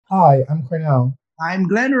Hi, I'm Cornell. I'm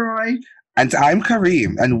Glenroy. And I'm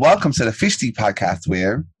Kareem, and welcome to the Fish Tea Podcast,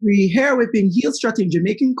 where We hair whipping, heel strutting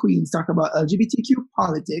Jamaican queens talk about LGBTQ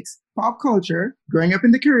politics, pop culture, growing up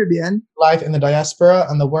in the Caribbean. Life in the diaspora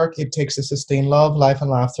and the work it takes to sustain love, life,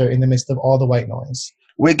 and laughter in the midst of all the white noise.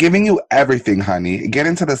 we're giving you everything, honey. Get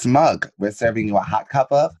into this mug. We're serving you a hot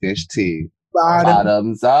cup of fish tea.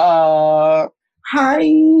 Bottoms up. Hi,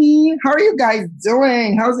 how are you guys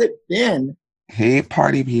doing? How's it been? Hey,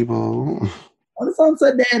 party people. Oh, the sound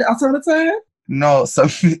so dead. I sound tired. No, so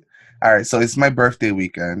all right, so it's my birthday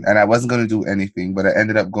weekend, and I wasn't gonna do anything, but I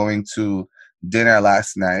ended up going to dinner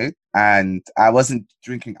last night, and I wasn't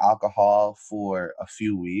drinking alcohol for a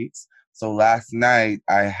few weeks. So last night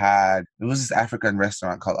it was this African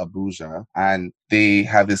restaurant called Abuja, and they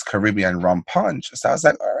have this Caribbean rum punch. So I was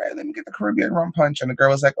like, all right, let me get the Caribbean rum punch. And the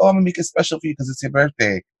girl was like, oh, I'm gonna make it special for you because it's your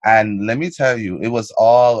birthday. And let me tell you, it was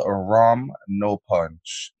all rum, no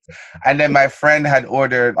punch. And then my friend had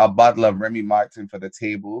ordered a bottle of Remy Martin for the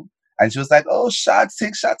table. And she was like, oh, shots,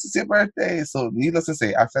 take shots, it's your birthday. So needless to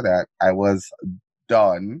say, after that, I was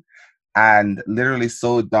done. And literally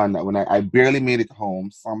so done that when I barely made it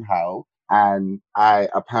home somehow, and I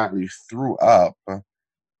apparently threw up.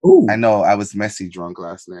 Ooh. I know I was messy drunk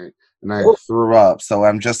last night, and I Oh. threw up. So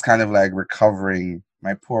I'm just kind of like recovering.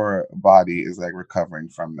 My poor body is like recovering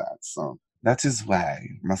from that. So that is why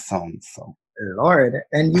my sound so. Lord.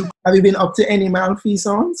 And have you been up to any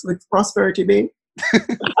malfeasance with Prosperity Bay?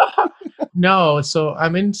 No, so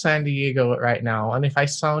I'm in San Diego right now, and if I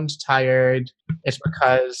sound tired, it's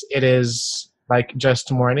because it is like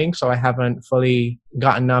just morning, so I haven't fully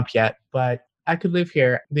gotten up yet. But I could live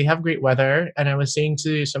here. They have great weather, and I was saying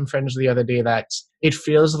to some friends the other day that it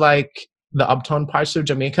feels like the uptown parts of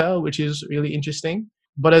Jamaica, which is really interesting.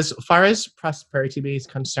 But as far as Prosperity Bay is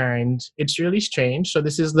concerned, it's really strange. So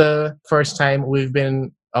this is the first time we've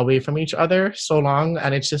been away from each other so long,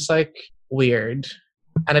 and it's just like weird.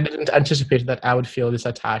 And I didn't anticipate that I would feel this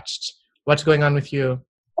attached. What's going on with you?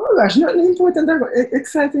 Oh gosh, nothing important or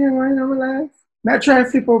exciting right now in my life. Not trying to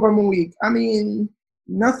flip over my week. I mean,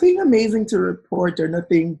 nothing amazing to report or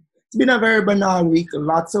nothing. It's been a very banal week.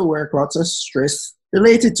 Lots of work, lots of stress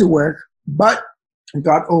related to work. But I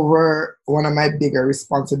got over one of my bigger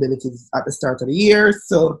responsibilities at the start of the year.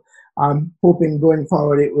 So I'm hoping going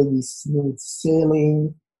forward it will be smooth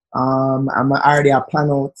sailing. I already have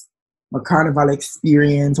planned out my carnival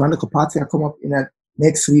experience. One little party I come up in a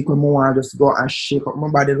next week when I want to just go and shake up my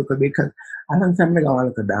body a little bit because I don't think I'm going to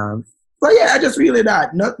want to dance. So yeah, I just really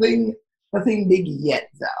that. Nothing big yet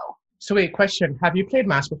though. So wait, question. Have you played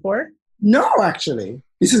Mass before? No, actually.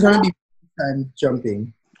 This is going to be time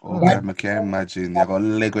jumping. Oh, God, I can't imagine. You're going to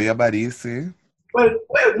Lego your body, you see? Well,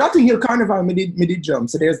 Notting Hill Carnival, me did jump,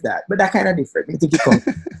 so there's that. But that kind of different. I think it comes.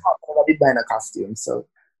 I did buy in a costume, so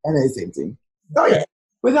I know the same thing. So yeah,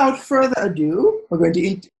 without further ado, we're going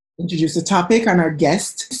to introduce the topic and our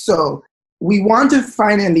guest. So we want to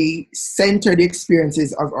finally center the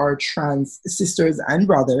experiences of our trans sisters and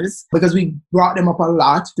brothers because we brought them up a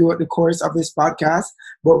lot throughout the course of this podcast,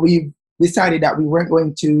 but we've decided that we weren't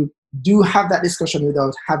going to have that discussion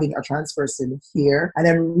without having a trans person here. And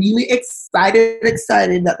I'm really excited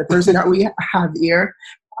that the person that we have here,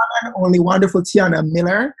 one and only wonderful Tiana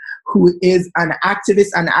Miller, who is an activist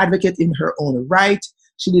and advocate in her own right.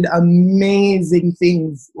 She did amazing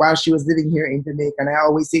things while she was living here in Jamaica. And I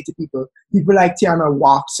always say to people like Tiana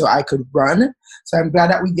walk so I could run. So I'm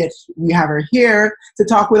glad that we have her here to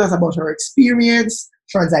talk with us about her experience,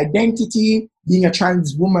 trans identity, being a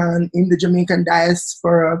trans woman in the Jamaican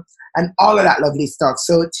diaspora, and all of that lovely stuff.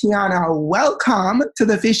 So Tiana, welcome to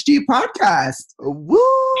the Fish Tea Podcast. Woo!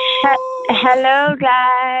 Hello,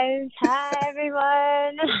 guys. Hi,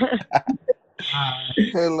 everyone.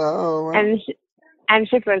 Hello. I'm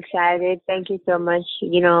super excited. Thank you so much,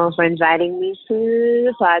 for inviting me to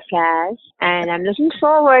the podcast. And I'm looking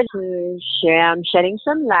forward to shedding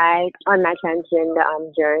some light on my transgender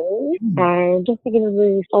journey and just to give a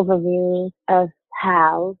brief overview of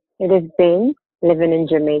how it has been living in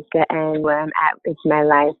Jamaica and where I'm at with my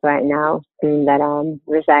life right now, being that I'm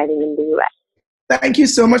residing in the U.S. Thank you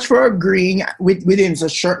so much for agreeing within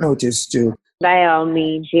such short notice too. By all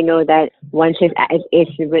means, you know that once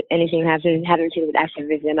it's with anything having to do with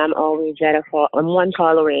activism, I'm always I'm one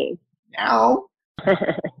call away. Now,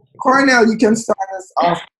 Cornell, you can start us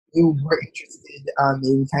off. You were interested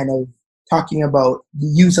in kind of talking about the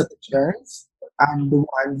use of the terms and the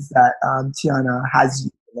ones that Tiana has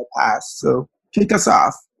used in the past. So kick us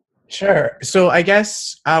off. Sure. So I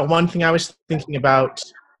guess one thing I was thinking about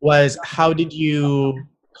was how did you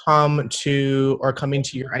come into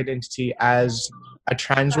your identity as a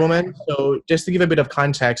trans woman. So just to give a bit of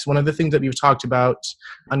context, one of the things that we've talked about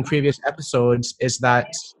on previous episodes is that,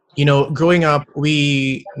 you know, growing up,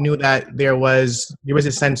 we knew that there was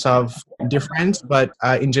a sense of difference, but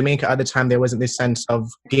in Jamaica at the time, there wasn't this sense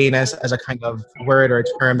of gayness as a kind of word or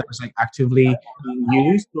term that was like actively being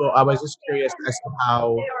used. So I was just curious as to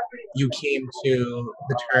how you came to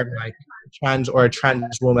the term like trans or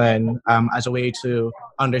trans woman as a way to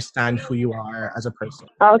understand who you are as a person.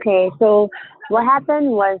 Okay, so what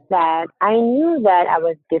happened was that I knew that I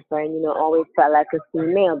was different, you know, always felt like a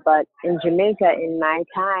female, but in Jamaica, in my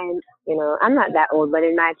time, you know, I'm not that old, but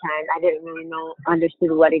in my time, I didn't really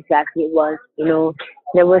understood what exactly it was, you know,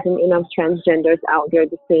 there wasn't enough transgenders out there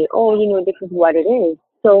to say, oh, you know, this is what it is.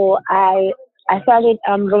 So I started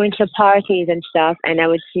going to parties and stuff, and I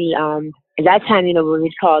would see at that time, you know, we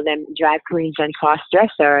would call them drag queens and cross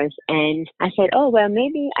dressers. And I said, oh, well,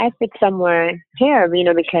 maybe I fit somewhere here, you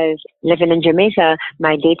know, because living in Jamaica,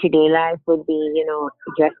 my day-to-day life would be, you know,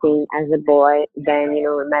 dressing as a boy. Then, you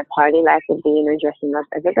know, my party life would be, you know, dressing up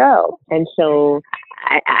as a girl. And so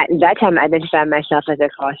I at that time, I identified myself as a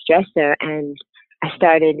cross dresser, and I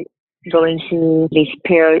started going to these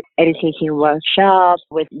peer education workshops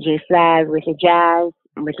with J Flag, with the Jazz,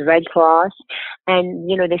 with the Red Cross. And,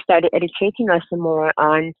 you know, they started educating us more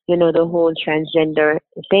on, you know, the whole transgender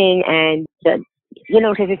thing. And, you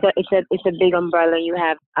know, because it's a big umbrella. You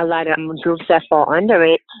have a lot of groups that fall under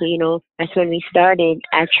it. So, you know, that's when we started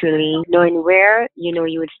actually knowing where, you know,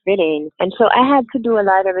 you would fit in. And so I had to do a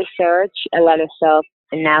lot of research, a lot of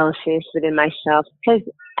self-analysis within myself, because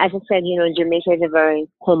as I said, you know, Jamaica is a very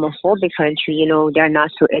homophobic country. You know, they're not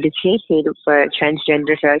so educated for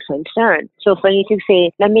transgenders are concerned. So for you to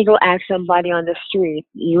say, let me go ask somebody on the street,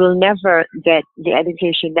 you will never get the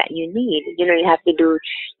education that you need. You know, you have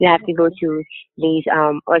to go to these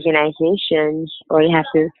organizations, or you have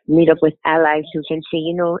to meet up with allies who can say,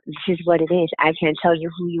 you know, this is what it is. I can't tell you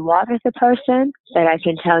who you are as a person, but I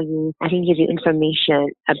can give you information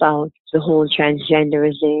about the whole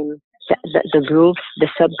transgenderism, the groups, the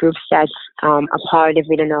subgroups that's a part of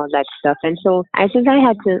it and all that stuff. And so I think I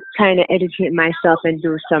had to kind of educate myself and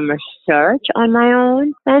do some research on my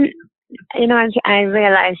own. And, you know, I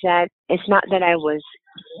realized that it's not that I was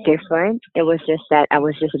different. It was just that I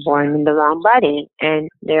was just born in the wrong body. And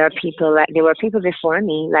there were people before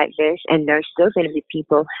me like this, and there's still going to be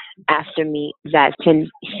people after me that can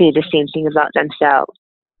say the same thing about themselves.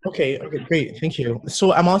 Okay, great. Thank you.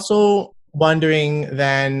 So I'm also wondering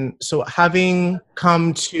then, so having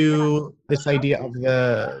come to this idea of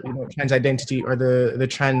the, you know, trans identity or the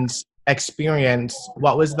trans experience,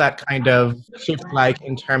 what was that kind of shift like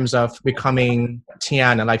in terms of becoming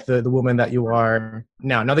Tiana, like the woman that you are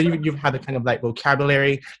now? Now that you've had the kind of like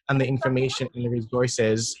vocabulary and the information and the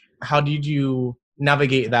resources, how did you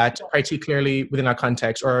navigate that, particularly within a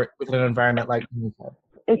context or within an environment like Jamaica?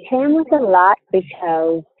 It came with a lot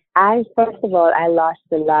because first of all, I lost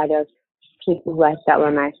a lot of people who I thought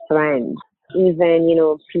were my friends. Even, you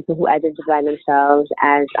know, people who identify themselves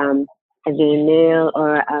as a gay male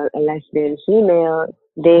or a lesbian female,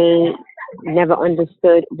 they never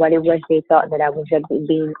understood what it was. They thought that I was just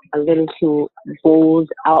being a little too bold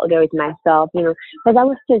out there with myself, you know, because I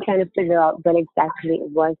was still trying to figure out what exactly it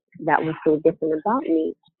was that was so different about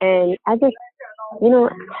me. And I just, you know,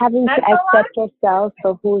 having to accept yourself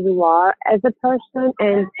for who you are as a person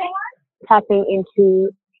and tapping into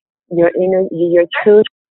your truth.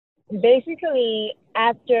 Basically,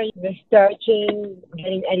 after researching,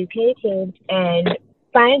 getting educated, and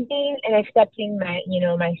finding and accepting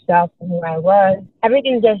myself and who I was,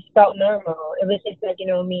 everything just felt normal. It was just like, you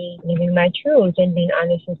know, me living my truth and being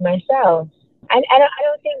honest with myself. And I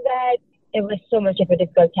don't think that it was so much of a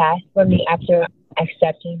difficult task for me after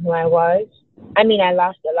accepting who I was. I mean, I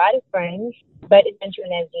lost a lot of friends, but eventually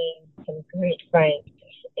I gained some great friends.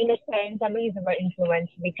 In a sense, I'm going to use the word influence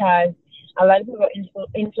because a lot of people were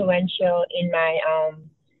influential in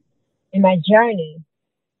my journey,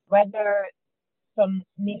 whether from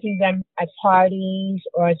meeting them at parties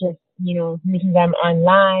or just, you know, meeting them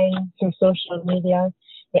online through social media.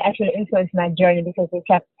 They actually influenced my journey because they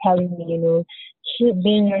kept telling me, you know, keep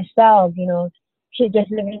being yourself, you know, keep just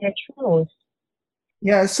living your truth.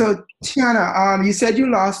 Yeah, so Tiana, you said you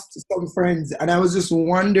lost some friends, and I was just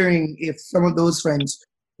wondering if some of those friends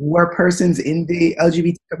were persons in the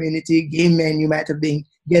LGBT community, gay men you might have been,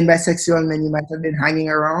 gay and bisexual men you might have been hanging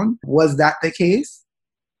around. Was that the case?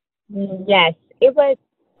 Yes, it was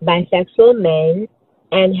bisexual men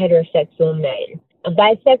and heterosexual men.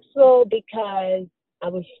 Bisexual because I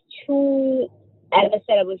was too, as I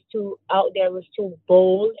said, I was too out there, I was too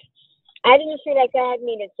bold. I didn't feel like I had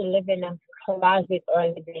needed to live in a closet or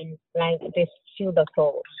live in like this feel the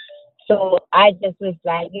pull. So I just was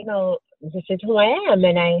like, this is who I am,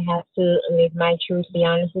 and I have to live my truth, be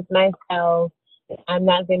honest with myself. I'm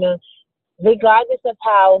not gonna, regardless of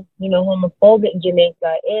how, homophobic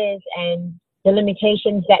Jamaica is and the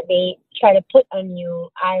limitations that they try to put on you,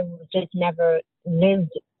 I just never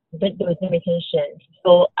lived with those limitations.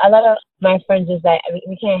 So a lot of my friends is like,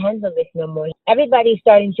 we can't handle this no more. Everybody's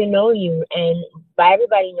starting to know you, and by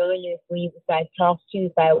everybody knowing you, if I talk to you,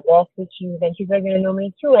 if I walk with you, then people are gonna know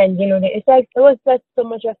me too. And it's like it was just so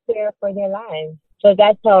much of fear for their lives. So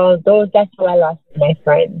that's how I lost my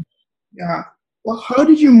friends. Yeah. Well, how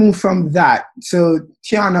did you move from that? So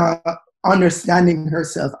Tiana understanding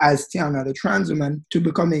herself as Tiana, the trans woman, to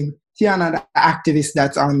becoming Tiana, the activist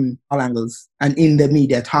that's on all angles and in the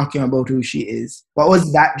media talking about who she is. What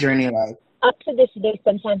was that journey like? Up to this day,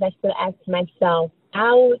 sometimes I still ask myself,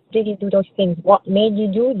 how did you do those things? What made you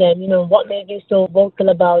do them? What made you so vocal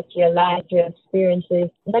about your life, your experiences?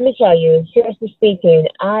 Let me tell you, seriously speaking,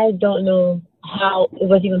 I don't know how it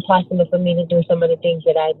was even possible for me to do some of the things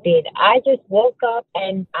that I did. I just woke up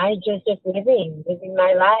and I just living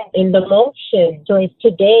my life in the motion. So if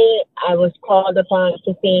today I was called upon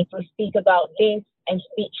to speak about this and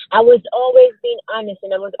speak, I was always being honest,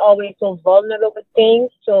 and I was always so vulnerable with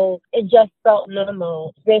things. So it just felt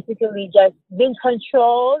normal. Basically just being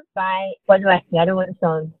controlled by, what do I say? I don't want to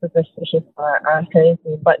sound superstitious or crazy,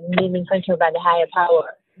 but being controlled by the higher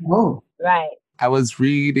power. Oh. Right. I was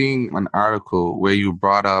reading an article where you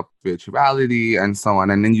brought up spirituality and so on,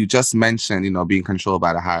 and then you just mentioned, being controlled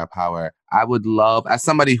by the higher power. I would love, as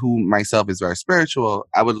somebody who myself is very spiritual,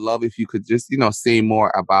 I would love if you could just, say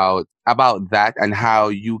more about that and how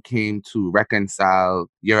you came to reconcile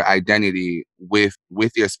your identity with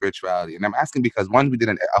your spirituality. And I'm asking because one, we did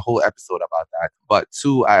a whole episode about that, but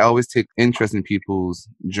two, I always take interest in people's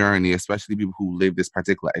journey, especially people who live this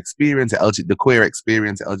particular experience, the queer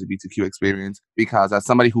experience, the LGBTQ experience, because as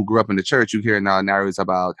somebody who grew up in the church, you hear now narratives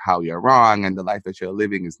about how you're wrong and the life that you're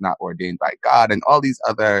living is not ordained by God and all these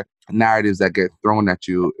other narratives that get thrown at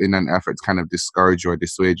you in an effort to kind of discourage you or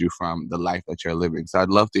dissuade you from the life that you're living. So I'd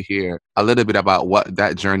love to hear a little bit about what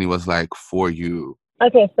that journey was like for you.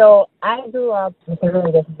 Okay, so I grew up with a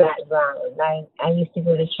religious background. I used to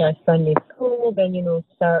go to church Sunday school, then,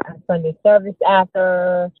 Sunday service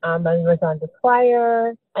after. I was on the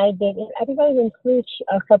choir. I think I was in preach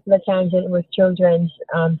a couple of times, and it was children's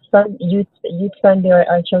youth Sunday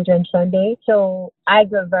or children's Sunday. So I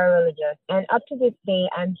grew up very religious, and up to this day,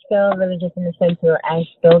 I'm still religious in the sense where I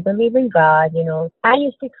still believe in God. I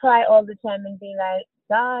used to cry all the time and be like,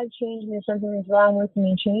 God, change me. Something is wrong with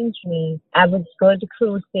me. Change me. I would go to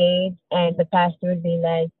crusades, and the pastor would be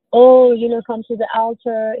like, oh, come to the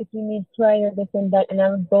altar if you need prayer, this and that. And I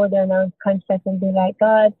would go there and I would confess and be like,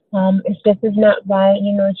 God, if this is not right,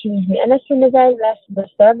 change me. And as soon as I left the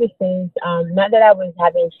services, not that I was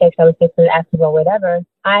having sex, I was sexually active or whatever,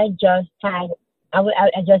 I just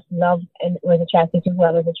loved and was attracted to who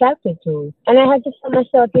I was attracted to. And I had to tell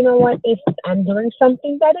myself, what, if I'm doing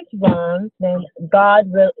something that is wrong, then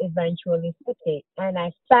God will eventually fix it. And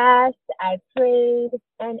I fast, I prayed,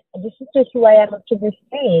 and this is just who I am up to this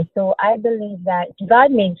day. So I believe that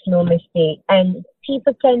God makes no mistake. And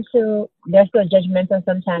people they're so judgmental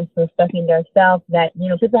sometimes, so stuck in their self that,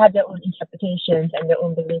 people have their own interpretations and their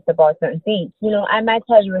own beliefs about certain things. I might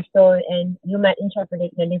tell you a story and you might interpret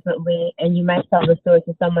it in a different way, and you might tell the story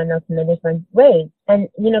to someone else in a different way. And,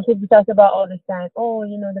 people talk about all the time, oh,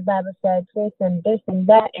 the Bible said this and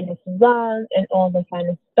that, and it's wrong, and all this kind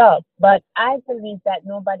of stuff. But I believe that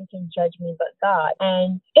nobody can judge me but God.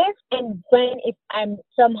 And if I'm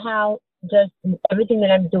somehow just everything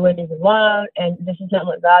that I'm doing is wrong and this is not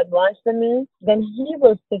what God wants for me, then He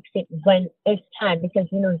will fix it when it's time, because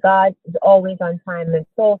God is always on time. And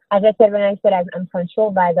so, as I said, when I said I'm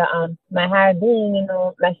controlled by the my higher being,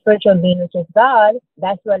 my spiritual being, which is God,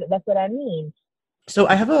 that's what I mean. So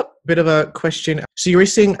I have a bit of a question. So you were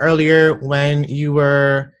saying earlier, when you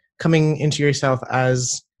were coming into yourself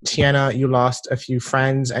as Tiana, you lost a few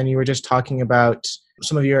friends, and you were just talking about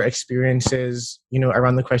some of your experiences,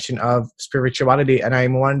 around the question of spirituality. And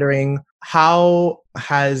I'm wondering, how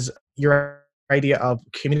has your idea of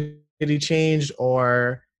community changed,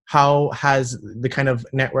 or how has the kind of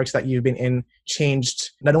networks that you've been in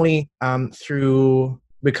changed, not only through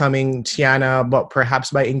becoming Tiana, but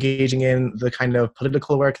perhaps by engaging in the kind of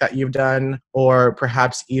political work that you've done, or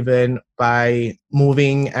perhaps even by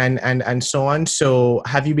moving and so on. So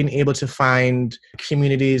have you been able to find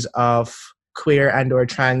communities of queer and or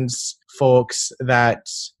trans folks that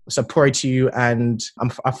support you and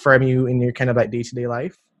affirm you in your kind of like day-to-day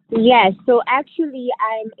life? Yes, so actually,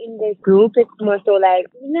 I'm in this group. It's more so like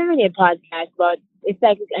not really a podcast, but it's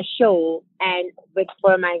like a show, and with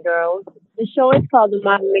for my girls. The show is called The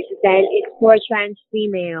Modern Mix, and it's for trans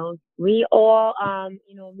females. We all,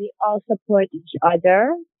 we all support each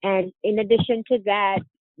other, and in addition to that,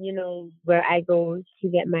 where I go to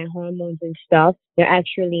get my hormones and stuff, there are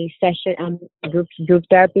actually group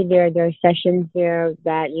therapy there are sessions there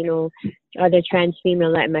that other trans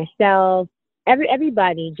female like myself,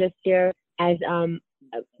 everybody just there as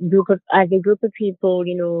a group of people,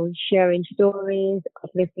 sharing stories,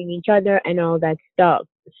 uplifting each other, and all that stuff.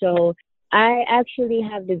 So I actually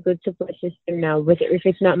have the good support system now. With if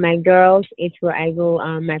it's not my girls, it's where I go.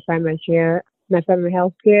 My primary care, my primary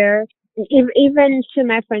health care. Even to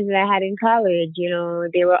my friends that I had in college,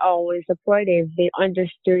 they were always supportive. They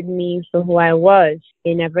understood me for who I was.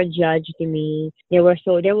 They never judged me. They were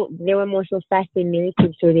more so fascinated,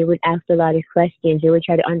 so they would ask a lot of questions. They would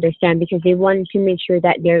try to understand because they wanted to make sure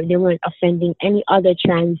that they weren't offending any other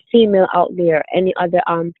trans female out there, any other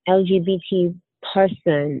LGBT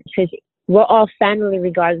person. Because we're all family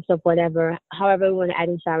regardless of whatever, however we want to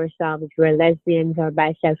identify ourselves. If we're lesbians or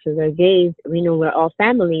bisexuals or gays, we know we're all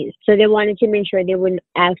families. So they wanted to make sure they wouldn't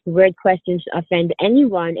ask weird questions to offend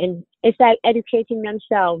anyone. And it's like educating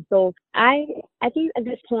themselves. So I think at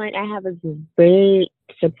this point I have a great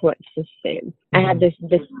support system. I have this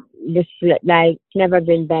like never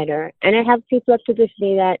been better. And I have people up to this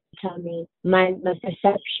day that tell me my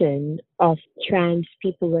perception of trans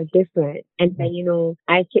people were different. And then,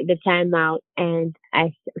 I take the time out and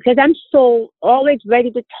because I'm so always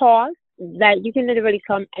ready to talk, that you can literally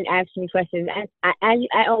come and ask me questions. And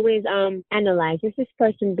I always analyze, is this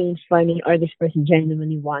person being funny or this person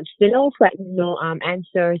genuinely wants to know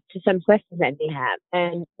answers to some questions that they have.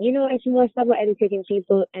 And it's more about educating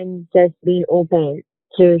people and just being open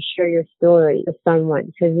to share your story with someone,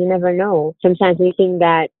 because you never know. Sometimes we think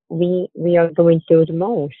that we are going through the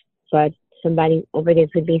most, but somebody over there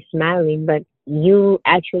could be smiling, but you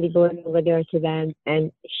actually going over there to them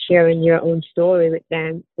and sharing your own story with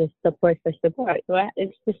them is support for support. So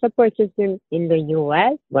it's the support system in the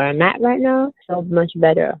US where I'm at right now, so much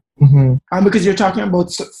better. Mm-hmm. Because you're talking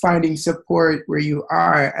about finding support where you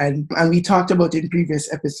are, and we talked about in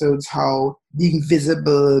previous episodes how being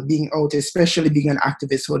visible, being out, especially being an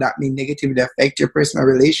activist, how that may negatively affect your personal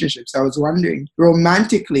relationships. I was wondering,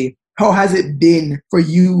 romantically, how has it been for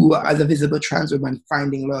you as a visible trans woman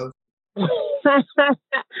finding love?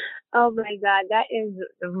 Oh my God, that is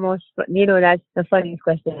the most, that's the funniest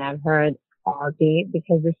question I've heard all day,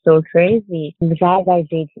 because it's so crazy. The guys I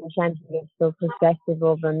date sometimes get so possessive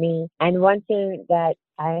over me. And one thing that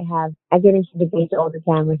I get into debates all the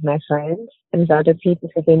time with my friends and with other people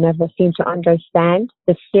because they never seem to understand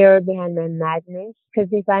the fear behind my madness. Because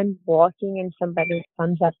if I'm walking and somebody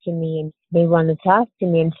comes up to me and they want to talk to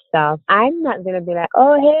me and stuff, I'm not going to be like,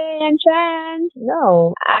 oh, hey, I'm trans.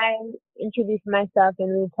 No, I introduce myself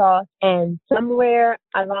and we talk. And somewhere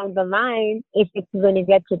along the line, if it's going to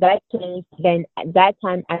get to that place, then at that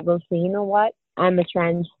time I will say, you know what? I'm a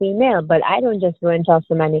trans female, but I don't just go and tell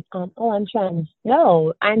somebody, oh, I'm trans.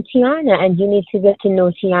 No, I'm Tiana, and you need to get to know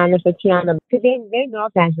Tiana for Tiana. Because they know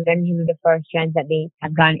trans, but I'm usually the first trans that they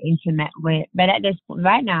have gotten intimate with. But at this point,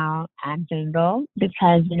 right now, I'm single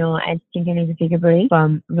because, I think I need to take a break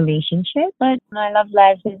from relationship. But my love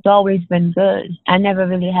life has always been good. I never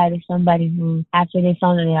really had somebody who, after they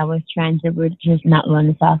found out that I was trans, they would just not want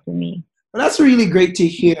to talk to me. Well, that's really great to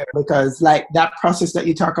hear, because like that process that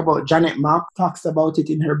you talk about, Janet Mock talks about it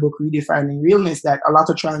in her book, Redefining Realness, that a lot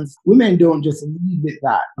of trans women don't just lead with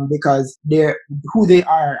that because they're who they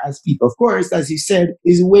are as people. Of course, as you said,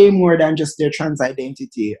 is way more than just their trans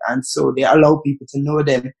identity. And so they allow people to know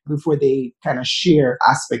them before they kind of share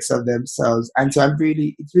aspects of themselves. And so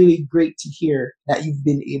it's really great to hear that you've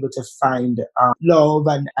been able to find love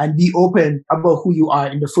and be open about who you are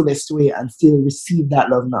in the fullest way and still receive that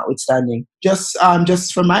love notwithstanding. Just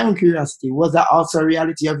for my own curiosity, was that also a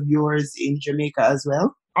reality of yours in Jamaica as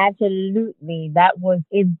well? Absolutely.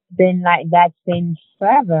 It's been like that since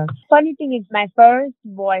forever. Funny thing is, my first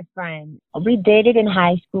boyfriend, we dated in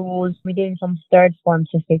high school. We dated from third form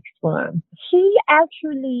to sixth form. He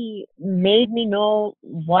actually made me know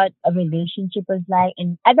what a relationship was like.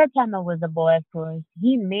 And at that time, I was a boy, of course.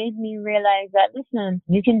 He made me realize that, listen,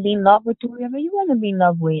 you can be in love with whoever you want to be in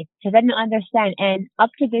love with. Because I didn't understand. And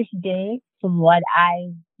up to this day, from what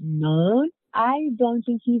I've known, I don't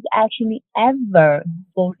think he's actually ever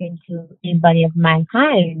spoken to anybody of my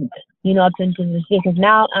kind, up until this day. Because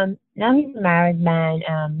now now he's a married man,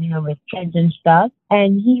 with kids and stuff.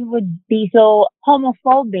 And he would be so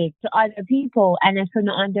homophobic to other people, and I couldn't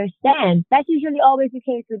understand. That's usually always the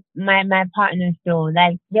case with my partners, though.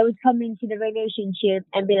 Like they would come into the relationship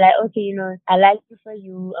and be like, okay, I like you for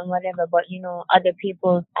you and whatever, but other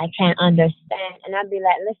people I can't understand. And I'd be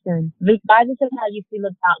like, listen, regardless of how you feel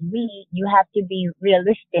about me, you have to be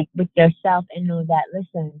realistic with yourself and know that,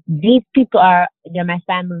 listen, these people they're my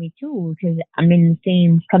family too, because I'm in the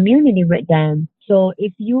same community with them. So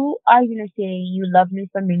if you are gonna say you love me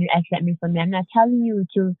for me, you accept me for me, I'm not telling you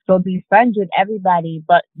to go be friends with everybody,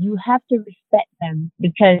 but you have to respect them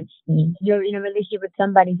because you're in a relationship with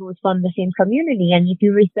somebody who is from the same community. And if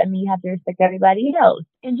you respect me, you have to respect everybody else.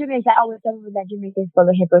 In Jamaica, I always tell people that Jamaica is full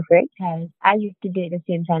of hypocrites because I used to date the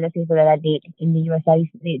same kind of people that I date in the US. I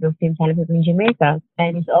used to date those same kind of people in Jamaica.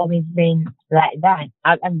 And it's always been like that.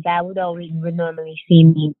 A guy would normally see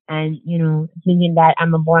me and, thinking that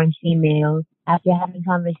I'm a born female. After having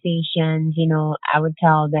conversations, I would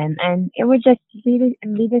tell them, and it would just be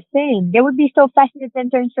the same. They would be so fascinated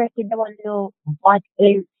and so interested. They want to know what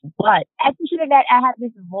is what. Especially that I have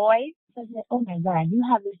this voice. So I said, oh my God, you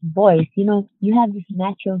have this voice. You have this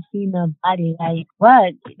natural female body. Like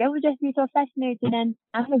what? They would just be so fascinated, and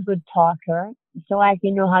I'm a good talker, so I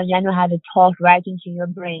know how to talk right into your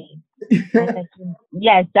brain.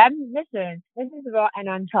 Yes, listen, this is raw and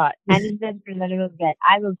untaught. And it's just a little bit.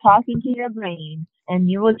 I will talk into your brain and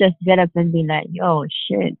you will just get up and be like, oh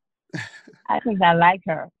shit. I think I like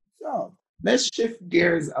her. So let's shift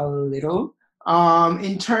gears a little.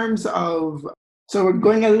 In terms of, so we're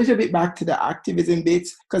going a little bit back to the activism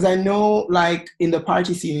bits, because I know like in the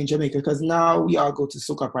party scene in Jamaica, because now we all go to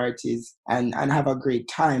soca parties and have a great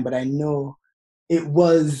time, but I know it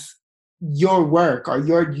was your work or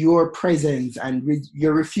your presence and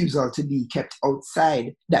your refusal to be kept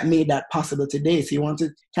outside that made that possible today. So you want to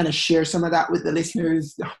kind of share some of that with the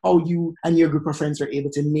listeners, how you and your group of friends were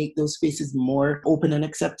able to make those spaces more open and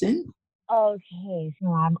accepting? Okay,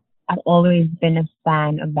 so I've always been a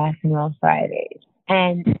fan of Basketball Fridays.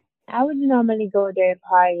 And I would normally go there,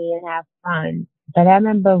 party, and have fun. But I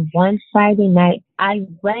remember one Friday night, I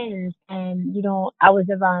went and, I was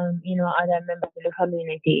around, other members of the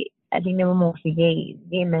community. I think they were mostly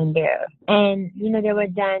gay men there. And, they were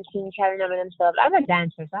dancing, carrying on with themselves. I'm a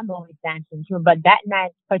dancer, so I'm always dancing too. But that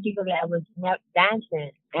night, particularly, I was not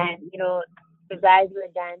dancing. And, the guys were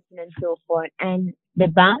dancing and so forth. And the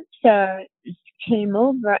bouncer came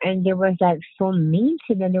over and they was like so mean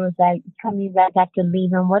to them. They was like, come, you guys have to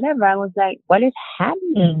leave and whatever. I was like, what is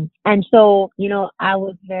happening? And so, I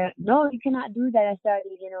was there, no, you cannot do that. I started,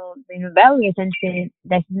 being rebellious and saying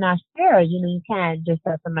that's not fair. You can't just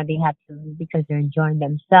tell somebody have to leave because they're enjoying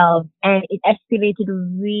themselves. And it escalated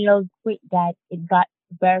real quick that it got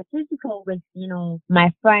very physical with,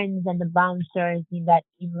 my friends and the bouncers, that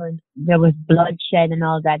even there was bloodshed and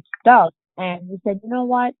all that stuff. And we said, you know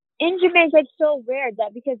what? In Jamaica, it's so weird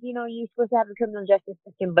that because, you're supposed to have a criminal justice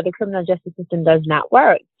system, but the criminal justice system does not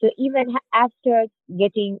work. So even after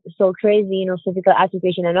getting so crazy, physical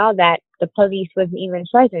altercation and all that, the police wasn't even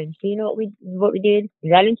present. So you know what we did? We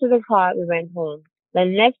got into the car, we went home. The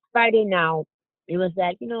next Friday now, it was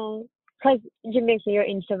like, because in Jamaica, you're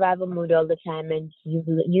in survival mode all the time and you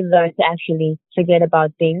learn to actually forget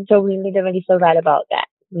about things. So we literally forgot about that.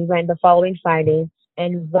 We went the following Friday.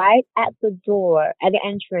 And right at the door, at the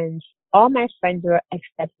entrance, all my friends were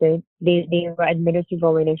accepted. They were admitted to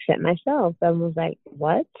go in except myself. I was like,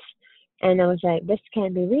 what? And I was like, this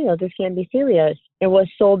can't be real. This can't be serious. It was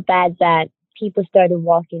so bad that people started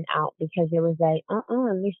walking out because it was like,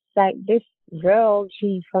 this girl,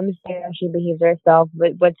 she comes there, she behaves herself.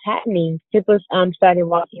 But what's happening? People started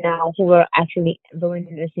walking out who were actually going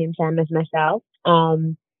in at the same time as myself.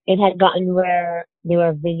 It had gotten where they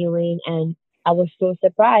were videoing, and I was so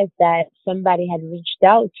surprised that somebody had reached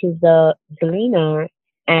out to the Gleaner,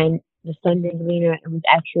 and the Sunday Gleaner, it was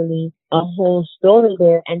actually a whole story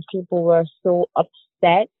there, and people were so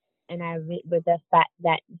upset. And I read with the fact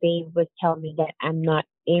that they would tell me that I'm not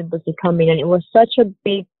able to come in, and it was such a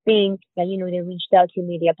big thing that they reached out to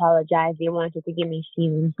me, they apologized, they wanted to give me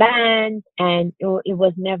season ban, and it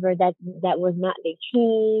was never that was not the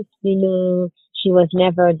case. She was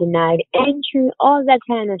never denied entry, all that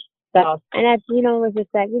kind of stuff. And I, was just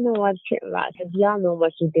like, what, because y'all know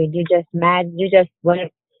what you did. You're just mad. You just want to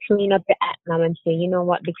clean up your act now and say, you know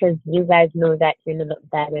what, because you guys know that you're going to look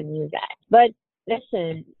bad on you guys. But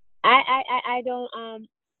listen, I don't,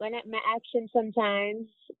 my actions sometimes,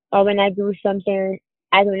 or when I do something,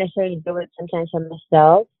 I don't necessarily do it sometimes for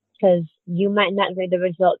myself, because you might not get the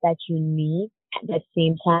result that you need at the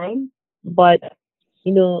same time. But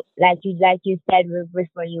like you said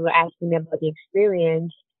before you were asking me about the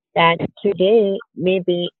experience, that today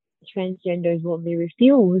maybe transgenders will be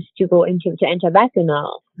refused to go into to enter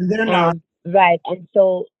bacchanal. They're not. And right, and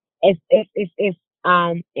so if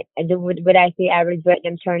would I say I regret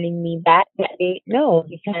them turning me back that day? No,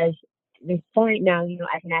 because this point now,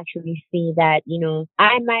 I can actually see that,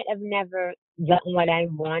 I might have never gotten what I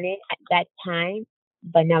wanted at that time,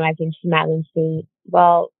 but now I can smile and say,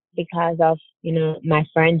 well, because of, my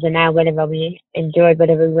friends and I, whatever we enjoyed,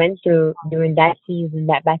 whatever we went through during that season,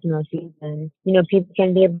 that bacchanal season, people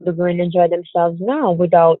can be able to go and enjoy themselves now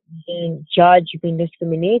without being judged, being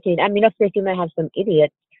discriminated. I mean, of course, you might have some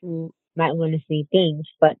idiots who might want to see things,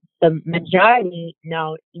 but the majority,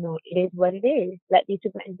 no, it is what it is. Let these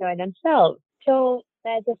people enjoy themselves. So,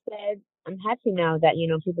 as I said, I'm happy now that,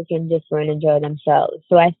 people can just go and enjoy themselves.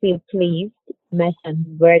 So I feel pleased. My son,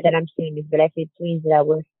 word that I'm saying this, but I feel pleased that I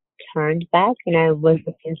was turned back and I was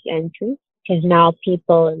against entry because now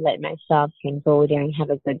people like myself can go there and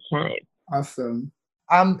have a good time. Awesome.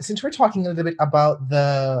 Since we're talking a little bit about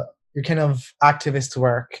your kind of activist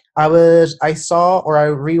work, I saw or I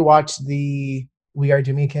rewatched the We Are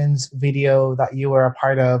Jamaicans video that you were a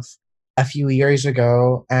part of a few years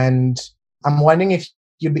ago, and I'm wondering if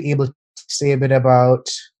you'd be able to say a bit about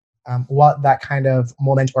what that kind of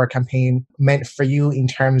moment or campaign meant for you in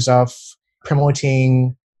terms of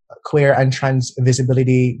promoting queer and trans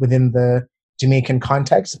visibility within the Jamaican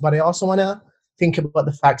context. But I also want to think about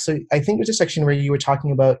the fact, so I think there's a section where you were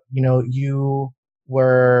talking about, you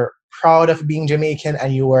were proud of being Jamaican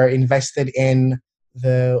and you were invested in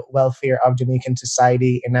the welfare of Jamaican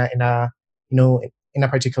society in a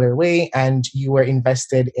particular way, and you were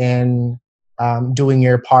invested in doing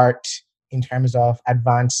your part in terms of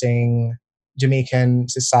advancing Jamaican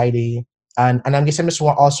society. And I guess I'm just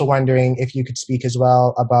also wondering if you could speak as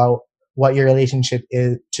well about what your relationship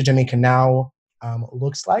is to Jamaica now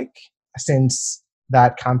looks like since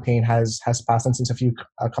that campaign has passed and since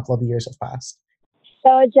a couple of years have passed.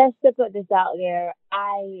 So just to put this out there,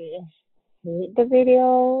 I hate the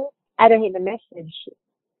video. I don't hate the message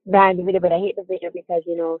behind the video, but I hate the video because,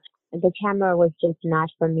 the camera was just not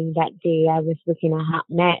for me that day. I was looking a hot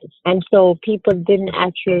mess. And so people they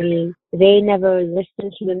never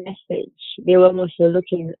listened to the message. They were mostly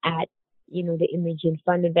looking at, the image in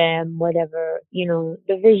front of them, whatever, the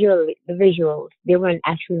visuals. They weren't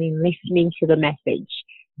actually listening to the message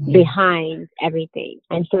behind everything.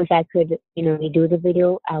 And so if I could, redo the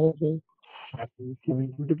video, I would be happy to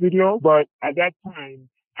redo the video. But at that time,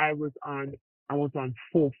 I was on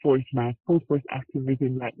full force, my full force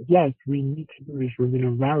activism. Like, yes, we need to do this. We're going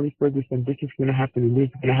to rally for this, and this is going to happen, and this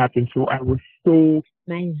is going to happen. So I was so.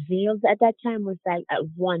 My zeal at that time was like at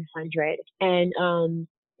 100, and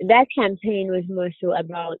that campaign was more so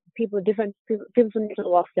about people from different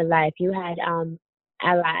walks of life. You had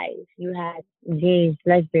allies, you had gays,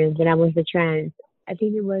 lesbians, and I was the trans. I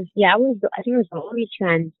think it was the only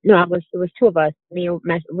trans. No, it was two of us,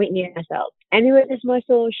 Whitney and myself. And we were just more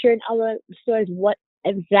so sharing our stories, what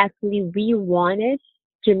exactly we wanted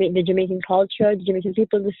to make the Jamaican culture, the Jamaican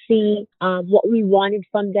people to see, what we wanted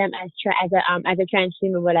from them as a trans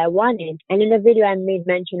woman, what I wanted. And in the video, I made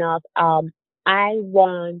mention of, I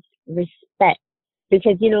want respect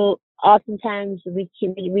because, oftentimes we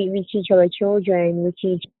teach our children, we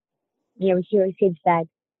teach our kids that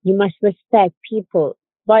you must respect people.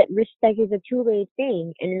 But respect is a two-way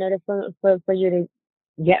thing. And in order for you to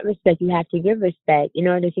get respect, you have to give respect. In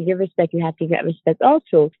order to give respect, you have to get respect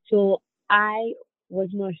also. So I was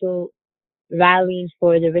more so rallying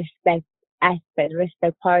for the respect aspect,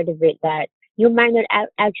 respect part of it, that you might not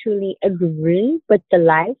actually agree with the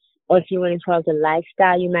life, or if you want to call it a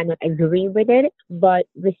lifestyle, you might not agree with it, but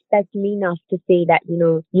respect me enough to say that,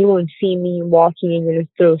 you won't see me walking and going to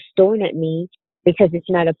throw a stone at me because it's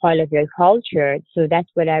not a part of your culture. So that's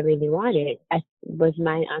what I really wanted. That was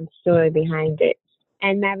my story behind it.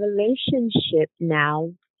 And my relationship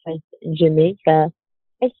now with Jamaica,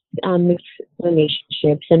 it's a mixed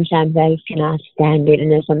relationship. Sometimes I cannot stand it,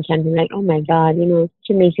 and then sometimes I'm like, oh my God,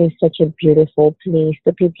 Jamaica is such a beautiful place.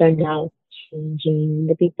 The people are now changing.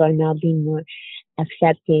 The people are now being more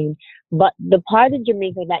accepting. But the part of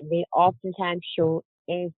Jamaica that they oftentimes show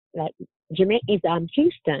is like Jamaica is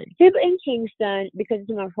Kingston. People in Kingston, because it's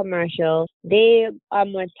more commercial, they are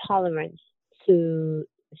more tolerant to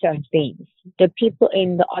certain things. The people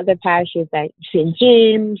in the other parishes like St.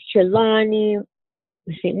 James, Trelawney,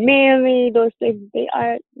 St. Mary, those places, they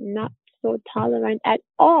are not so tolerant at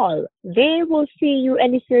all. They will see you,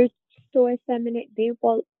 and if you're so effeminate, they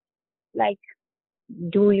will like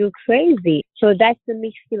do you crazy. So that's the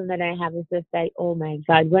mixed feeling that I have. It's just like, oh my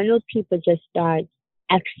God, when those people just start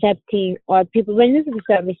accepting, or people, when you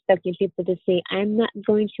start respecting people to say, I'm not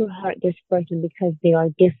going to hurt this person because they are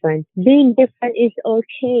different. Being different is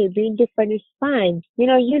okay. Being different is fine.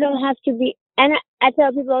 You don't have to be, and I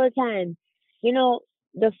tell people all the time, you know,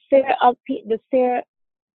 the fear of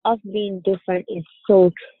being different is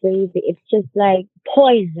so crazy. It's just like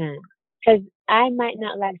poison. Because I might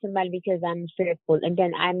not like somebody because I'm fearful, and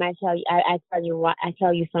then I might tell you, I tell you what, I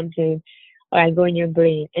tell you something, or I go in your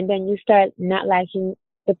brain, and then you start not liking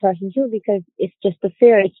the person too because it's just the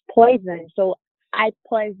fear. It's poison. So I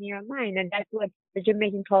poison your mind, and that's what the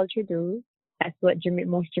Jamaican culture do. That's what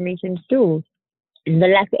most Jamaicans do. And the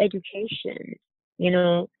lack of education, you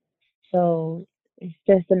know. So it's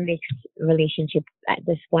just a mixed relationship at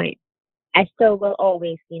this point. I still will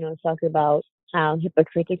always, talk about how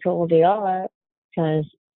hypocritical they are, because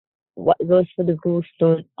what goes for the goose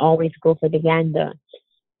don't always go for the gander.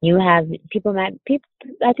 You have people.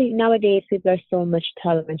 I think nowadays people are so much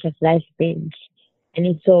tolerant of lesbians, and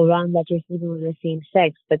it's so wrong that you're sleeping with the same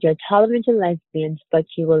sex, but you're tolerant of lesbians, but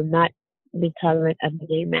you will not be tolerant of a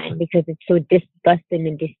gay man because it's so disgusting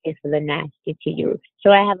and distasteful and nasty to you.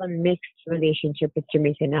 So I have a mixed relationship with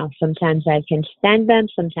Jamaica now. Sometimes I can stand them,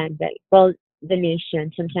 sometimes the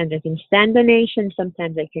nation. Sometimes I can stand the nation,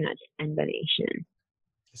 sometimes I cannot stand the nation.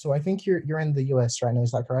 So I think you're in the US right now,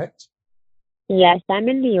 is that correct? Yes, I'm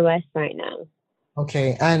in the US right now.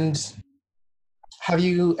 Okay, and have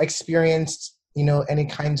you experienced, any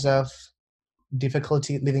kinds of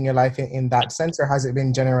difficulty living your life in that sense, or has it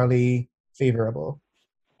been generally favorable?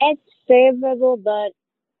 It's favorable, but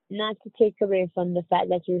not to take away from the fact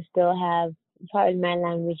that you still have, pardon my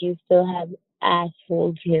language, you still have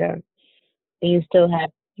assholes here. You still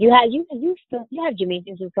have you have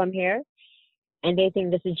Jamaicans who come here and they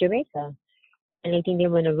think this is Jamaica, and they think they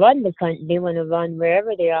want to run the country, they want to run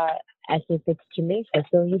wherever they are as if it's Jamaica.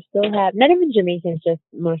 So you still have not even Jamaicans, just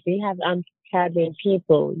mostly you have Caribbean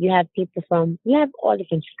people. You have all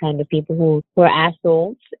different kind of people who are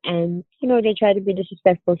assholes, and they try to be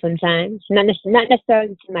disrespectful sometimes. Not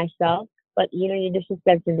necessarily to myself, but you're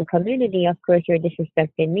disrespecting the community. Of course, you're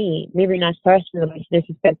disrespecting me. Maybe not personally, but you're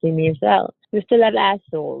disrespecting me as well. You still have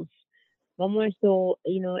assholes. But more so,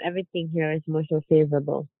 everything here is more so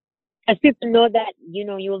favorable. As people know that,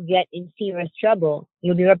 you'll get in serious trouble.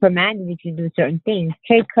 You'll be reprimanded if you do certain things.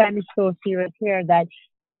 Hate crime is so serious here that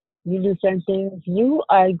you do certain things, you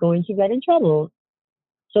are going to get in trouble.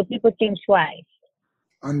 So people think twice.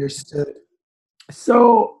 Understood.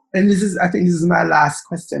 So, and I think this is my last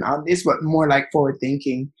question on this, but more like forward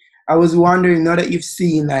thinking. I was wondering, now that you've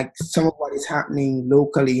seen like some of what is happening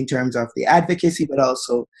locally in terms of the advocacy, but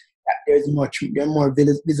also that there are more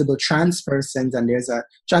visible trans persons, and there's a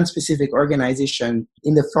trans-specific organization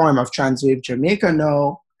in the form of Transwave Jamaica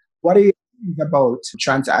now. What are you think about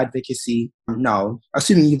trans advocacy now,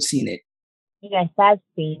 assuming you've seen it? Yes, I've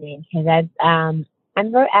seen it because I'm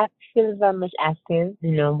still very much active,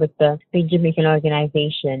 with the big Jamaican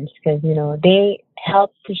organizations because they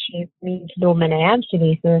help to shape me to the woman I am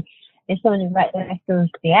today. So it's only right that I still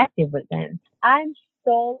stay active with them. I'm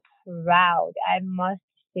so proud. I must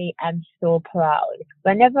say I'm so proud.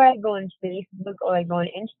 Whenever I go on Facebook or I go on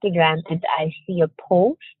Instagram and I see a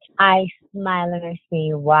post, I smile and I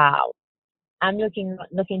say, "Wow." I'm looking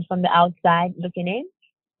from the outside, looking in,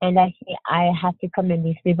 and I say I have to commend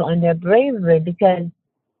these people on their bravery because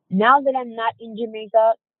now that I'm not in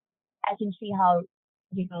Jamaica, I can see how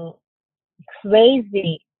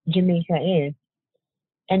crazy Jamaica is,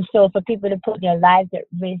 and so for people to put their lives at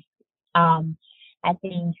risk, I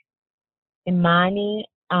think Imani,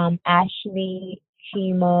 Ashley,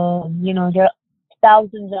 Chimo, there are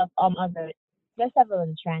thousands of other. There's several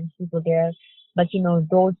other trans people there, but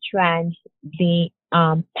those trans, the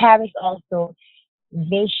Paris also,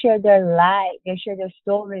 they share their life, they share their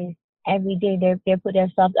stories every day. They put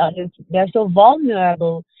themselves out there. They're so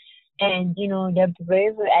vulnerable, and their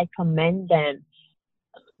bravery. I commend them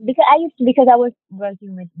because I was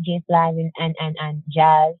working with J Flag and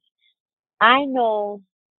Jazz. I know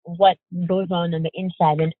what goes on the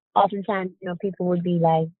inside, and oftentimes, people would be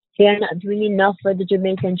like, they're not doing enough for the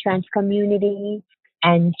Jamaican trans community.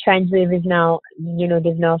 And Transwave is now,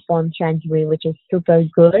 they've now formed Transwave, which is super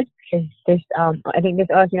good. Because I think this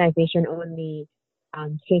organization only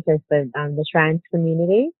caters for the trans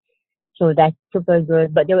community. So that's super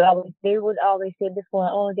good. But they would always say before,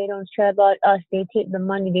 oh, they don't care about us. They take the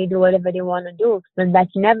money. They do whatever they want to do. But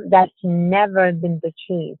that's never been the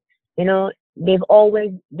case. They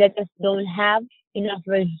just don't have enough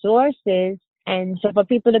resources. And so for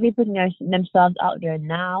people to be putting themselves out there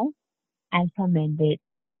now, I commend it.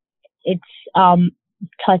 It's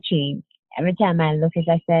touching. Every time I look, as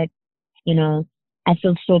I said, I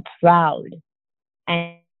feel so proud,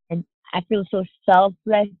 and I feel so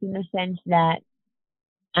selfless in the sense that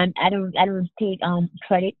I don't take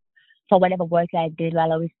credit for whatever work I did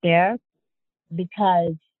while I was there,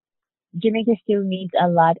 because Jamaica still needs a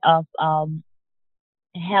lot of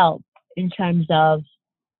help in terms of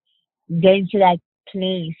getting to that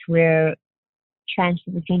place where trans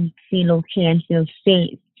people can feel okay and feel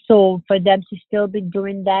safe. So for them to still be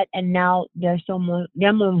doing that, and now they're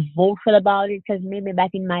more vocal about it, because maybe back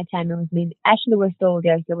in my time it was maybe Ashley was still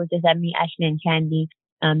there, so it was just at me, Ashley and Candy,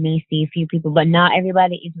 Macy, a few people. But now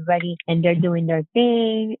everybody is ready and they're doing their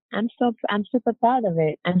thing. I'm super proud of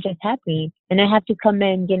it. I'm just happy, and I have to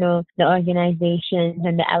commend the organizations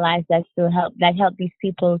and the allies that help these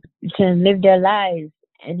people to live their lives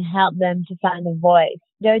and help them to find a voice.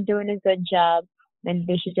 They're doing a good job, and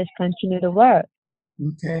they should just continue to work.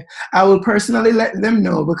 Okay. I will personally let them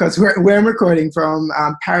know, because where I'm recording from,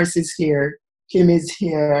 Paris is here, Kim is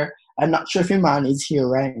here. I'm not sure if Iman is here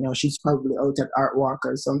right now. She's probably out at Art Walk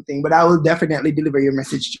or something, but I will definitely deliver your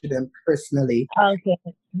message to them personally. Okay.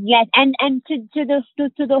 Yes, and to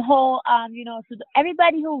the whole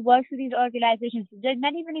everybody who works with these organizations.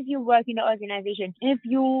 Not even if you work in the organization. If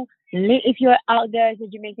you're out there as a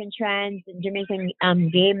Jamaican trans, Jamaican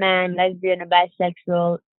gay man, lesbian, or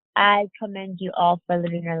bisexual, I commend you all for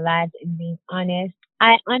living your lives and being honest.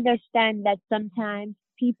 I understand that sometimes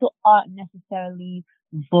people aren't necessarily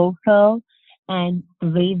vocal and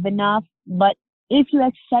brave enough, but if you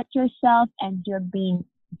accept yourself and you're being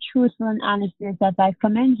truthful and honest with yourself, I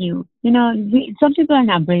commend you. Some people are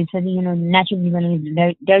not brave, so naturally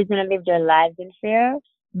they're gonna live their lives in fear.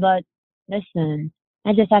 But listen,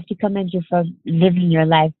 I just have to commend you for living your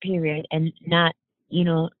life, period, and not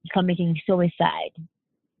committing suicide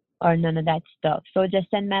or none of that stuff. So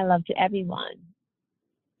just send my love to everyone.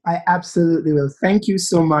 I absolutely will. Thank you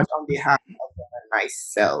so much on behalf of them and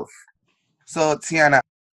myself. So, Tiana,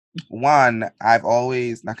 one, I've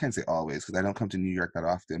always, I can't say always because I don't come to New York that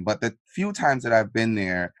often, but the few times that I've been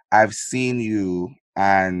there, I've seen you.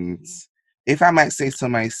 And if I might say so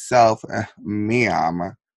myself,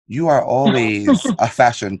 ma'am, you are always a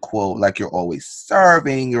fashion quote. Like, you're always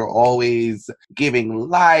serving, you're always giving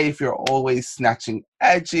life, you're always snatching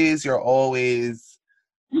edges, you're always,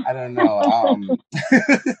 I don't know.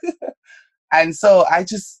 And so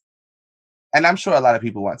and I'm sure a lot of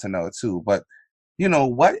people want to know too, but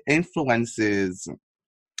what influences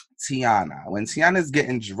Tiana when Tiana's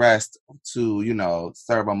getting dressed to,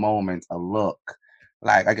 serve a moment, a look?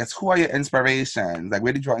 Like, I guess, who are your inspirations? Like,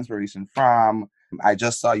 where did you draw inspiration from? I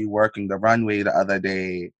just saw you working the runway the other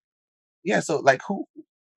day. Yeah, so like,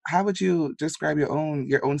 how would you describe your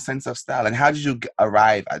own sense of style, and how did you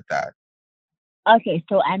arrive at that? Okay,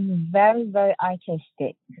 so I'm very, very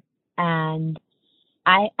artistic, and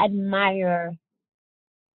I admire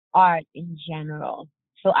art in general.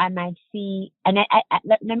 So I might see, and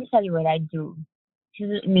let me tell you what I do. This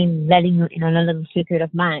is me letting you in on a little secret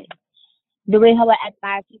of mine. The way how I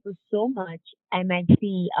admire people so much, I might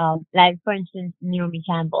see, like for instance, Naomi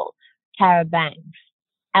Campbell, Tara Banks.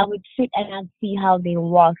 I would sit and I'd see how they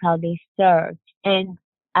walk, how they serve, and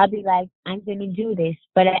I'll be like, I'm gonna do this,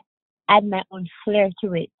 but I add my own flair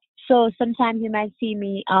to it. So sometimes you might see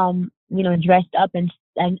me, dressed up and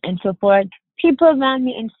so forth. People around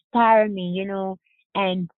me inspire me,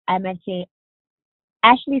 and I might say,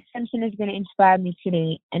 Ashley Simpson is gonna inspire me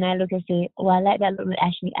today, and I look and say, oh, I like that little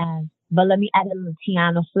Ashley as, but let me add a little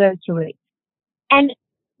Tiana flair to it, and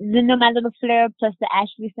my little flair plus the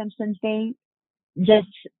Ashley Simpson thing just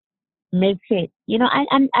makes it.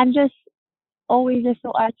 I'm just always just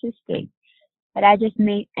so artistic. But I just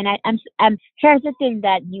make, and I'm here's the thing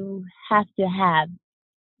that you have to have.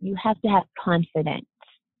 You have to have confidence.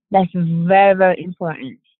 That's very, very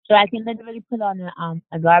important. So I can literally put on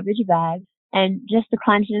a garbage bag, and just the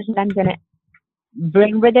confidence that I'm gonna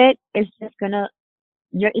bring with it is just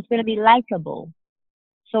it's gonna be likable.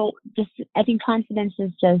 So just, I think confidence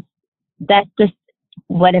is that's just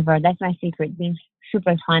whatever. That's my secret, being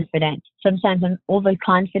super confident. Sometimes I'm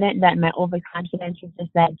overconfident that my overconfidence is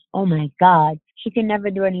just like, oh my God, she can never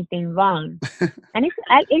do anything wrong. And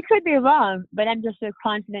it could be wrong, but I'm just so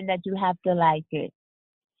confident that you have to like it.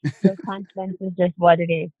 So confidence is just what it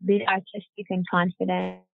is. Being artistic and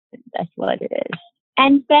confident, that's what it is.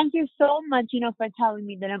 And thank you so much, for telling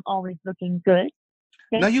me that I'm always looking good.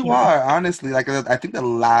 No, Thank you you. are, honestly. Like, I think the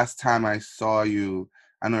last time I saw you,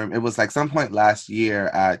 I know it was like some point last year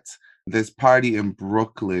at this party in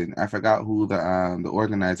Brooklyn. I forgot who the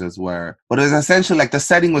organizers were, but it was essentially like the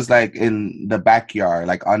setting was like in the backyard,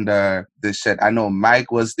 like under the shed. I know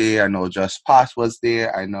Mike was there. I know Josh Posh was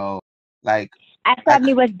there. I know, like, I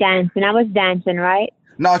probably was dancing. I was dancing, right?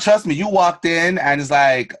 No, trust me, you walked in and it's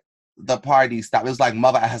like the party stopped. It was like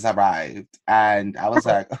mother has arrived. And I was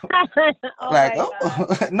like, Oh like, my God.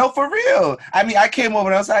 oh, no, for real. I mean, I came over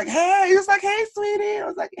and I was like, hey, he was like, hey, sweetie. I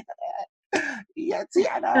was like, yeah,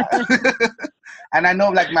 Tiana. And I know,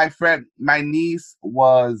 like, my niece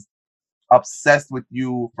was obsessed with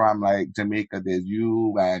you from like Jamaica. There's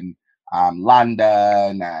you and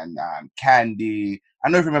London and Candy. I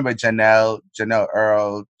don't know if you remember Janelle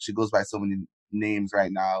Earl. She goes by so many names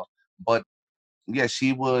right now. But yeah,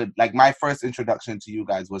 she would, like, my first introduction to you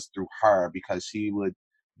guys was through her because she would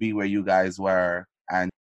be where you guys were, and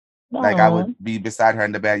like I Aw. would be beside her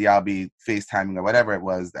in the bed, y'all be FaceTiming or whatever it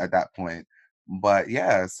was at that point. But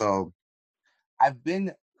yeah, so I've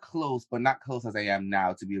been close, but not close as I am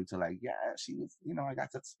now to be able to, like, yeah, she was, I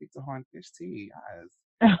got to speak to her on Fish Tea.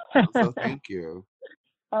 Yes. So thank you.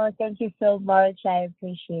 Oh, thank you so much. I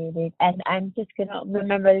appreciate it. And I'm just gonna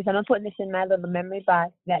remember this. I'm gonna put this in my little memory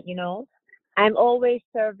box that, I'm always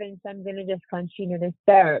serving, so I'm gonna just continue to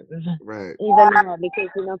serve. Right. Even now, because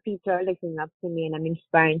people are looking up to me and I'm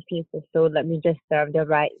inspiring people, so let me just serve the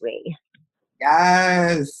right way.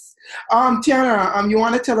 Yes. Tiana, you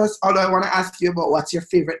want to tell us, although I want to ask you about what's your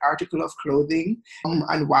favorite article of clothing,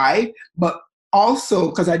 and why, but also,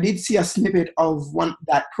 because I did see a snippet of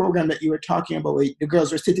that program that you were talking about where the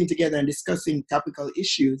girls were sitting together and discussing topical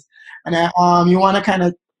issues. And you want to kind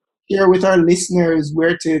of share with our listeners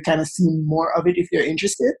where to kind of see more of it if you're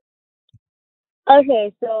interested?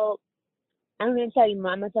 Okay, so I'm gonna tell you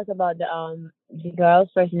more. I'm gonna talk about the girls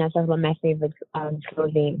first, and I'll talk about my favorite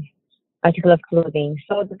clothing article of clothing.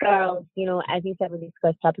 So the girls, as you said, we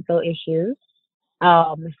discussed topical issues.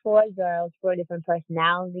 Four girls, four different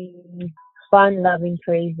personalities, fun, loving,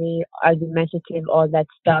 crazy, argumentative, all that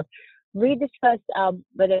stuff. We discussed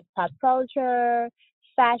whether it's pop culture,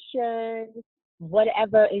 fashion,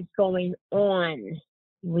 whatever is going on.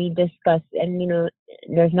 We discuss, and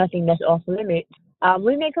there's nothing that's off limits.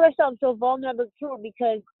 We make ourselves so vulnerable too,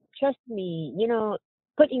 because trust me,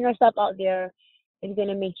 putting yourself out there is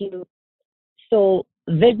gonna make you so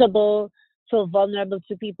visible, so vulnerable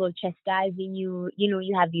to people chastising you.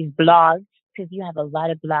 You have these blogs, because you have a lot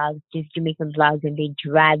of blogs, these Jamaican blogs, and they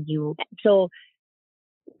drag you. So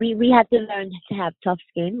we have to learn to have tough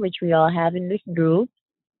skin, which we all have in this group.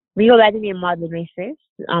 We go by the name Model Misses.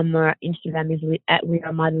 Our Instagram is We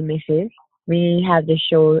Are Model Misses. We have the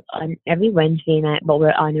show on every Wednesday night, but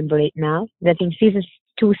we're on a break now. I think season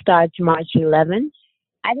 2 starts March 11th.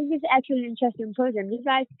 I think it's actually an interesting program. You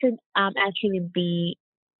guys could actually be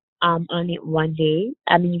on it one day.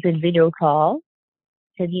 I mean, you could video call,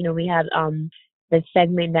 because we have the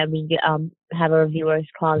segment that we have our viewers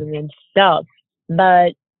calling and stuff. But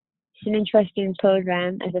it's an interesting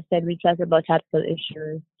program. As I said, we talk about topical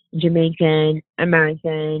issues, Jamaican,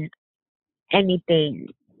 American, anything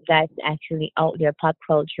that's actually out there, pop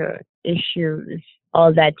culture issues,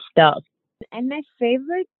 all that stuff. And my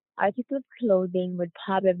favorite article of clothing would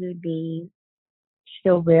probably be,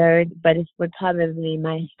 so weird, but it would probably be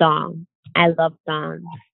my song. I love songs.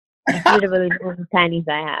 It's literally the only panties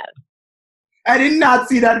I have. I did not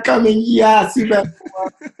see that coming. Yes, you bet.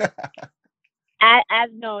 I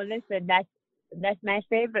no, listen, that's my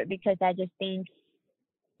favorite, because I just think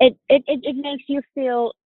it makes you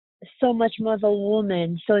feel so much more of a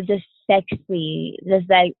woman, so just sexy, just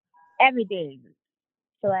like everything.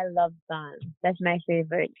 So I love songs. That's my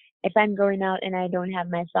favorite. If I'm going out and I don't have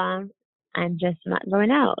my song, I'm just not going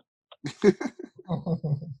out.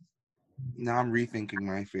 Now I'm rethinking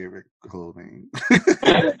my favorite clothing.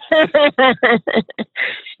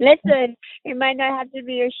 Listen, it might not have to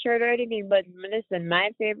be your shirt or anything, but listen,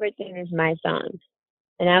 my favorite thing is my songs.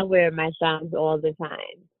 And I wear my songs all the time.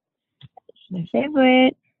 It's my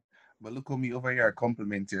favorite. But look at me over here,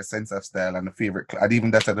 compliment your sense of style and the favorite. And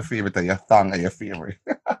even that's the favorite of your thong or your favorite.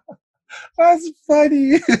 That's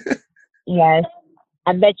funny. Yes.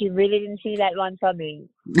 I bet you really didn't see that one coming.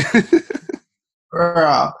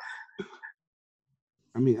 Girl.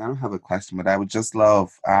 I mean, I don't have a question, but I would just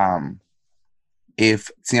love if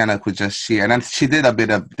Tiana could just share, and she did a bit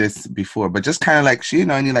of this before, but just kind of like,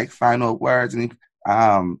 any like final words, any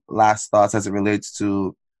last thoughts as it relates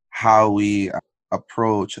to how we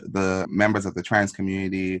approach the members of the trans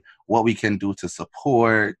community, what we can do to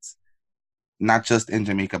support, not just in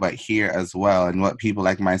Jamaica, but here as well, and what people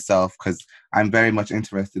like myself, because I'm very much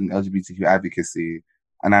interested in LGBTQ advocacy,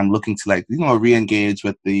 and I'm looking to, like, re-engage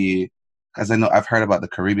with because I know I've heard about the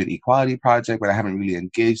Caribbean Equality Project, but I haven't really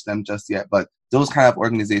engaged them just yet. But those kind of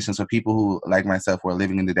organizations for people who, like myself, who are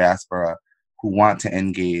living in the diaspora, who want to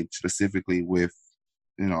engage specifically with,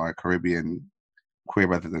 our Caribbean queer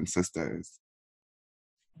brothers and sisters.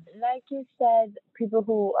 like you said, people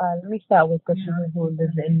who let me start with the people who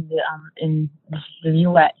live in the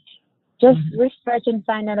U.S. Just research and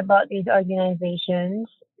find out about these organizations.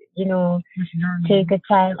 You know, take a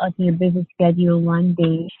time out of your busy schedule one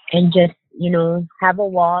day and just have a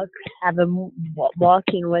walk, have a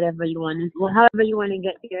walking, whatever you want, however you want to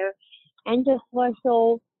get there, and just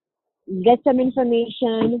also get some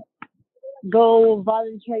information, go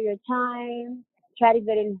volunteer your time, try to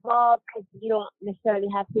get involved because you don't necessarily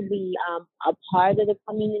have to be a part of the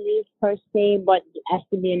community per se, but has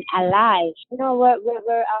to be an ally.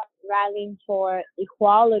 We're rallying for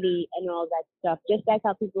equality and all that stuff. Just like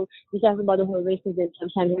how people we talk about the whole racism.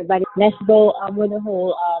 Sometimes everybody let's go with the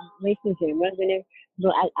whole racism. We're gonna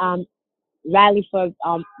go rally for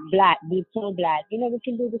black, be pro-black. We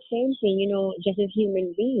can do the same thing. Just as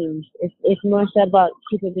human beings. It's more so about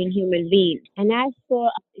people being human beings. And as for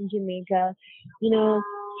in Jamaica,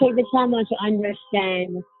 take the time out to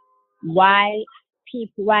understand why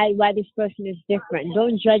this person is different.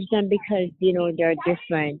 Don't judge them because they're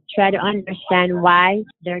different. Try to understand why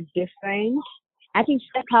they're different. I think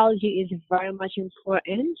psychology is very much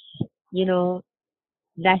important.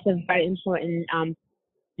 That's a very important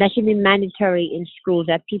that should be mandatory in schools,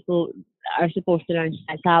 that people are supposed to learn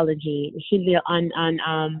psychology. It should be on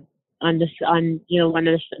one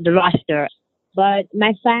of the roster. But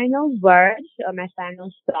my final words or my final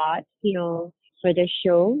thoughts, for the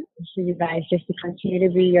show is for you guys just to continue to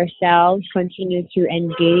be yourselves, continue to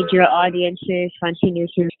engage your audiences, continue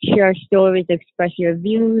to share stories, express your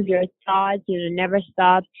views, your thoughts, never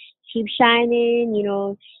stop. Keep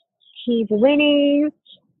shining, keep winning.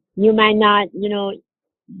 You might not,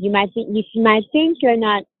 you might think you're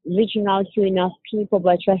not reaching out to enough people,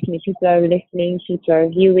 but trust me, people are listening, people are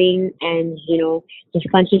viewing, and just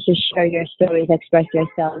continue to share your stories, express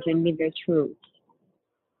yourselves, and live your truth.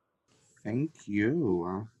 Thank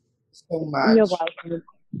you so much. You're welcome.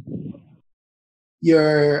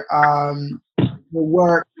 Your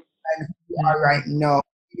work and who you are right now,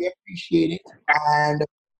 we appreciate it, and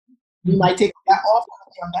we might take that off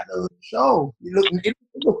on that little show. It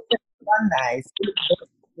looks nice.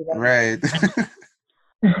 right.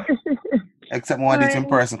 Except when I did it in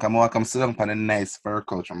person, come sit down on a nice fur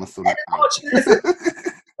couch. I'm so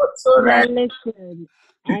right. Listen,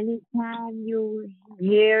 anytime you're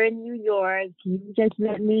here in New York, you just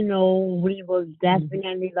let me know. We will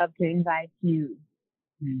definitely love to invite you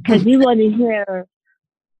because we want to hear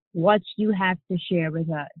what you have to share with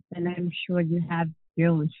us, and I'm sure you have your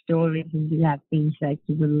own stories and you have things that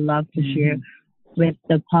you would love to share with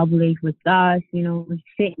the public, with us. We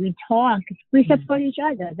sit, we talk, we support each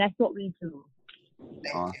other. That's what we do.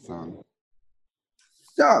 Awesome.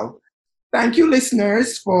 So, thank you,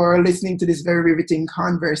 listeners, for listening to this very riveting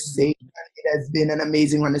conversation. It has been an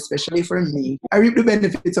amazing one, especially for me. I reap the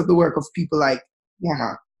benefits of the work of people like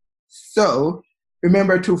Yana. So,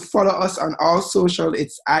 remember to follow us on all social.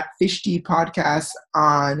 It's at Fish Tea Podcast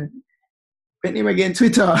on, what name again?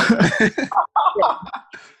 Twitter.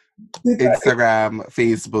 Instagram,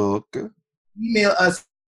 Facebook. Email us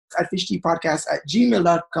at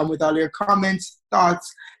fishteapodcast@gmail.com with all your comments,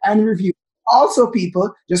 thoughts, and reviews. Also,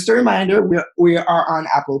 people, just a reminder, we are on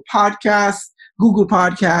Apple Podcasts, Google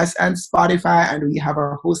Podcasts, and Spotify, and we have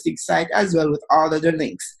our hosting site as well with all of the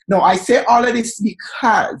links. Now, I say all of this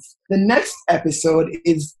because the next episode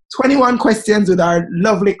is 21 questions with our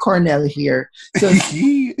lovely Cornell here. So,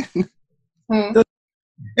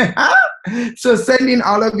 so send in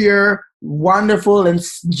all of your wonderful and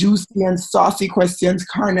juicy and saucy questions.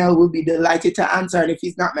 Cornell will be delighted to answer, and if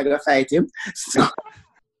he's not, I'm going to fight him. So,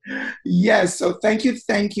 yes, so thank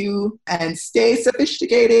you, and stay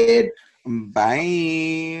sophisticated.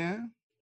 Bye.